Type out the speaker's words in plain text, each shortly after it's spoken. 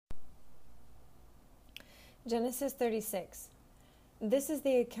Genesis 36. This is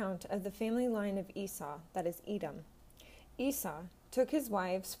the account of the family line of Esau, that is Edom. Esau took his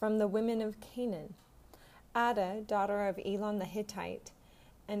wives from the women of Canaan, Adah, daughter of Elon the Hittite,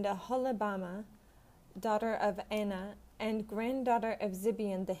 and Aholibamah, daughter of Anah, and granddaughter of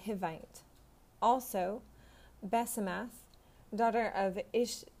Zibeon the Hivite. Also, Basemath, daughter of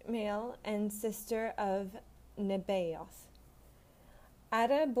Ishmael and sister of Nebaioth.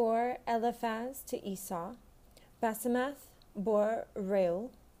 Adah bore Eliphaz to Esau, Basemath bore Reuel,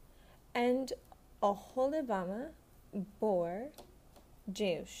 and Aholibamah bore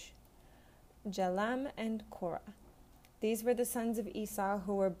Jeush, Jalam, and Korah. These were the sons of Esau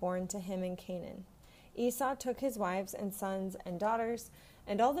who were born to him in Canaan. Esau took his wives and sons and daughters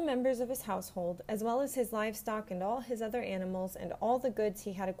and all the members of his household, as well as his livestock and all his other animals and all the goods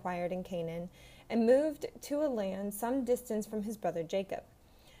he had acquired in Canaan, and moved to a land some distance from his brother Jacob.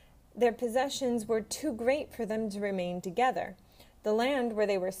 Their possessions were too great for them to remain together. The land where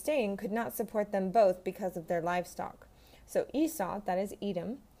they were staying could not support them both because of their livestock. So Esau, that is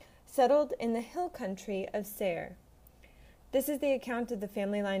Edom, settled in the hill country of Seir. This is the account of the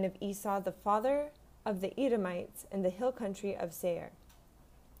family line of Esau, the father of the Edomites, in the hill country of Seir.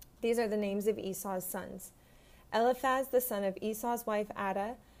 These are the names of Esau's sons: Eliphaz, the son of Esau's wife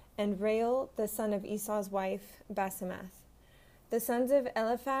Adah, and Reuel, the son of Esau's wife Basemath. The sons of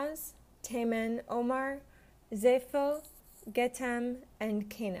Eliphaz: Teman, Omar, Zepho, Getam, and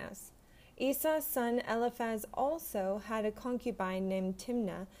Kenaz. Esau's son Eliphaz also had a concubine named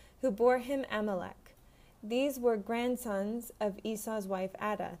Timnah, who bore him Amalek. These were grandsons of Esau's wife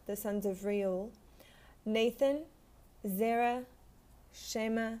Adah. The sons of Reuel: Nathan, Zerah,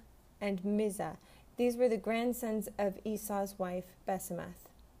 Shema, and Mizah. These were the grandsons of Esau's wife Basemath.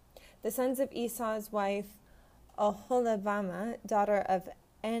 The sons of Esau's wife Aholibamah, daughter of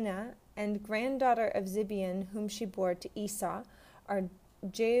Anah, and granddaughter of Zibeon, whom she bore to Esau, are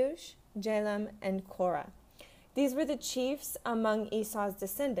Jeush, Jalam, and Korah. These were the chiefs among Esau's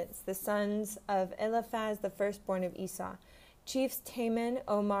descendants, the sons of Eliphaz, the firstborn of Esau: chiefs Teman,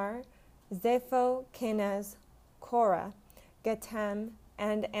 Omar, Zepho, Kenaz, Korah, Getam,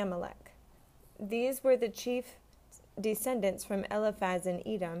 and Amalek. These were the chief descendants from Eliphaz in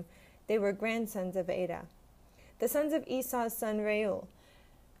Edom. They were grandsons of Adah. The sons of Esau's son Reuel: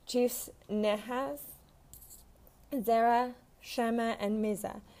 chiefs Nahas, Zerah, Shema, and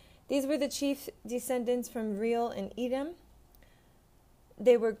Mizah. These were the chief descendants from Reuel in Edom.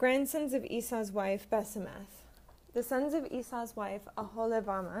 They were grandsons of Esau's wife Basemath. The sons of Esau's wife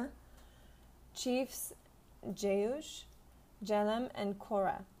Aholibamah: chiefs Jeush, Jalam, and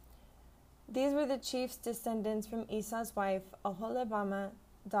Korah. These were the chiefs descendants from Esau's wife Aholibamah,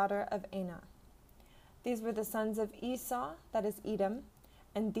 daughter of Anah. These were the sons of Esau, that is Edom,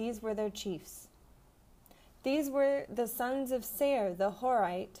 and these were their chiefs. These were the sons of Seir the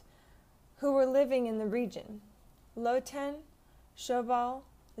Horite, who were living in the region: Lotan, Shobal,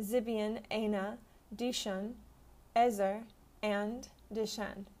 Zibeon, Anah, Dishon, Ezer, and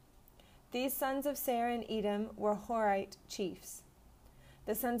Dishan. These sons of Seir and Edom were Horite chiefs.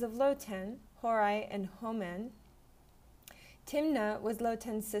 The sons of Lotan: Hori and Homan. Timnah was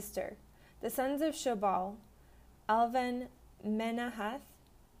Lotan's sister. The sons of Shobal: Alvan, Menahath,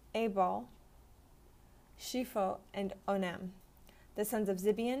 Abal, Shepho, and Onam. The sons of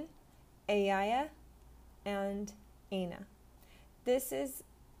Zibeon: Aiah and Anah. This is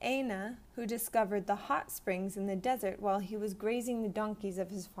Anah, who discovered the hot springs in the desert while he was grazing the donkeys of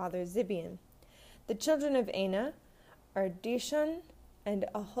his father Zibeon. The children of Anah are Dishon and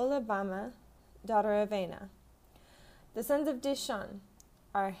Aholibamah, daughter of Anah. The sons of Dishon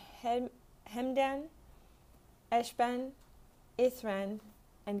are Hemdan, Eshban, Ithran,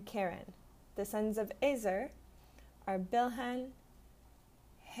 and Karen. The sons of Ezer are Bilhan,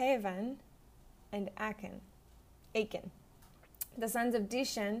 Havan, and Achan. The sons of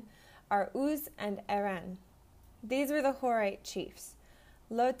Dishan are Uz and Aran. These were the Horite chiefs: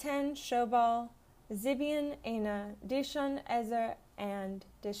 Lotan, Shobal, Zibeon, Anah, Dishon, Ezer, and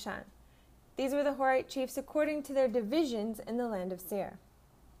Dishan. These were the Horite chiefs according to their divisions in the land of Seir.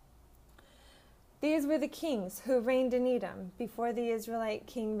 These were the kings who reigned in Edom before the Israelite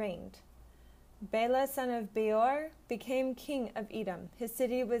king reigned. Bela, son of Beor, became king of Edom. His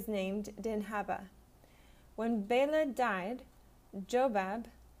city was named Dinhabah. When Bela died, Jobab,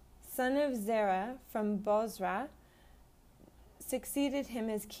 son of Zerah from Bozrah, succeeded him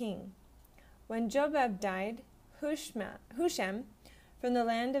as king. When Jobab died, Husham from the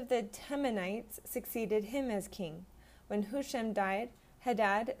land of the Temanites succeeded him as king. When Husham died,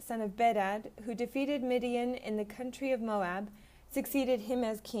 Hadad, son of Bedad, who defeated Midian in the country of Moab, succeeded him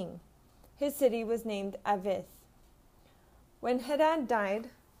as king. His city was named Avith. When Hadad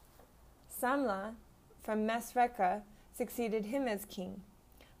died, Samlah from Masrekah succeeded him as king.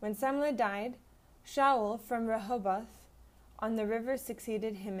 When Samlah died, Shaul from Rehoboth on the river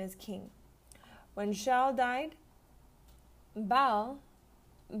succeeded him as king. When Shaul died, Baal-Hanan,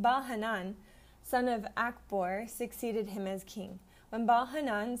 son of Akbor, succeeded him as king. When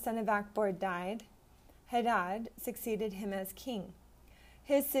Baal-Hanan, son of Akbor, died, Hadad succeeded him as king.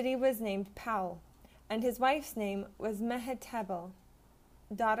 His city was named Pau, and his wife's name was Mehetabel,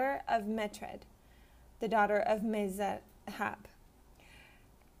 daughter of Metred, the daughter of Mezahab.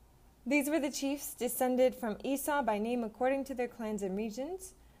 These were the chiefs descended from Esau by name according to their clans and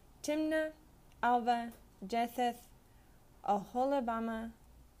regions: Timnah, Alva, Jetheth, Oholibamah,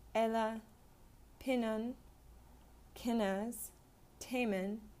 Elah, Pinon, Kenaz,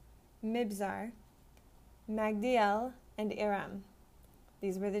 Taman, Mibzar, Magdiel, and Iram.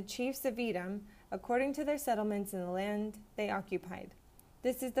 These were the chiefs of Edom, according to their settlements in the land they occupied.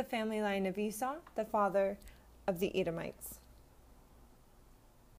 This is the family line of Esau, the father of the Edomites.